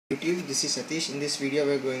YouTube, this is Satish. In this video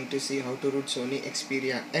we are going to see how to root Sony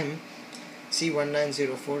Xperia M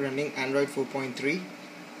C1904 running Android 4.3.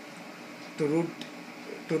 To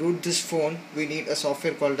root this phone we need a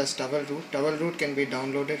software called as Towel Root. Towel Root can be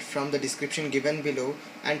downloaded from the description given below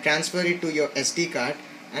and transfer it to your SD card,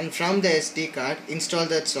 and from the SD card install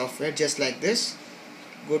that software just like this.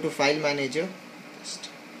 Go to File Manager,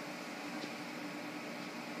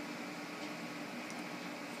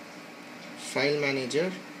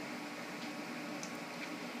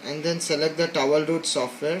 and then select the Towel Root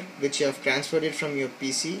software which you have transferred it from your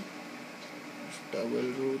PC. Towel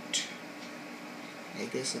Root, I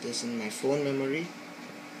guess it is in my phone memory,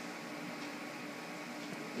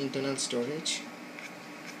 internal storage.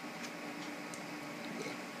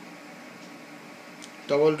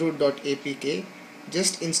 Towelroot.apk.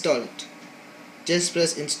 Just install it. Just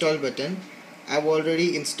press install button. I've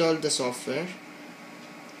already installed the software.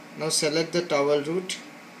 Now select the Towel Root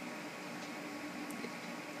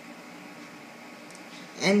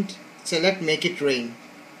and select make it rain.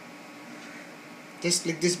 Just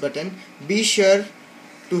click this button. Be sure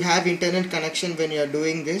to have internet connection when you are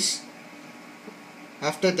doing this.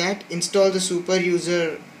 After that, install the super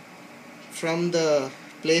user from the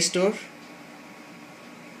Play Store.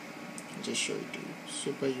 Just show it to you.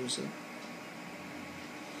 Super user.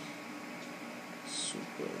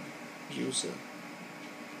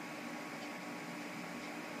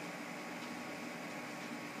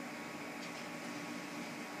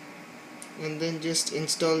 And then just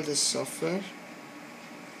install this software.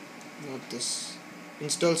 Not this.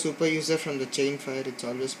 Install super user from the chain file. It's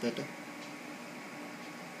always better.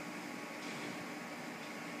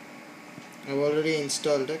 I've already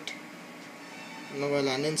installed it. Now I'll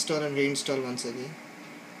uninstall and reinstall once again.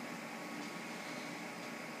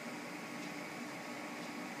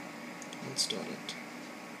 Install it.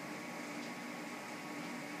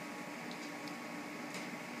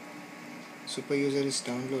 Super user is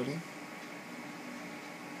downloading.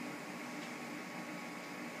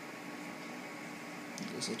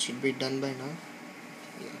 Yes, it should be done by now.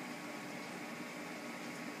 Yeah.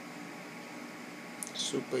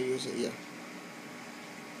 Super user, yeah.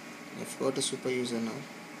 I've got a super user now.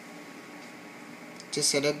 Just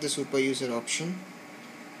select the super user option.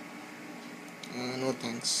 No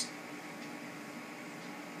thanks.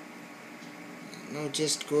 Now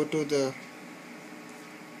just go to the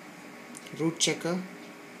root checker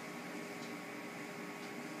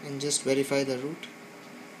and just verify the root.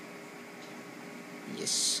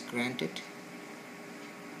 Yes, grant it.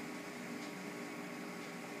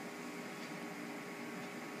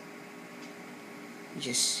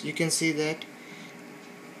 Yes, you can see that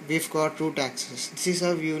we've got root access. This is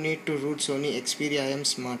how you need to root Sony Xperia M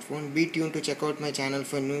smartphone. Be tuned to check out my channel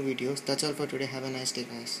for new videos. That's all for today. Have a nice day,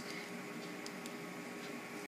 guys.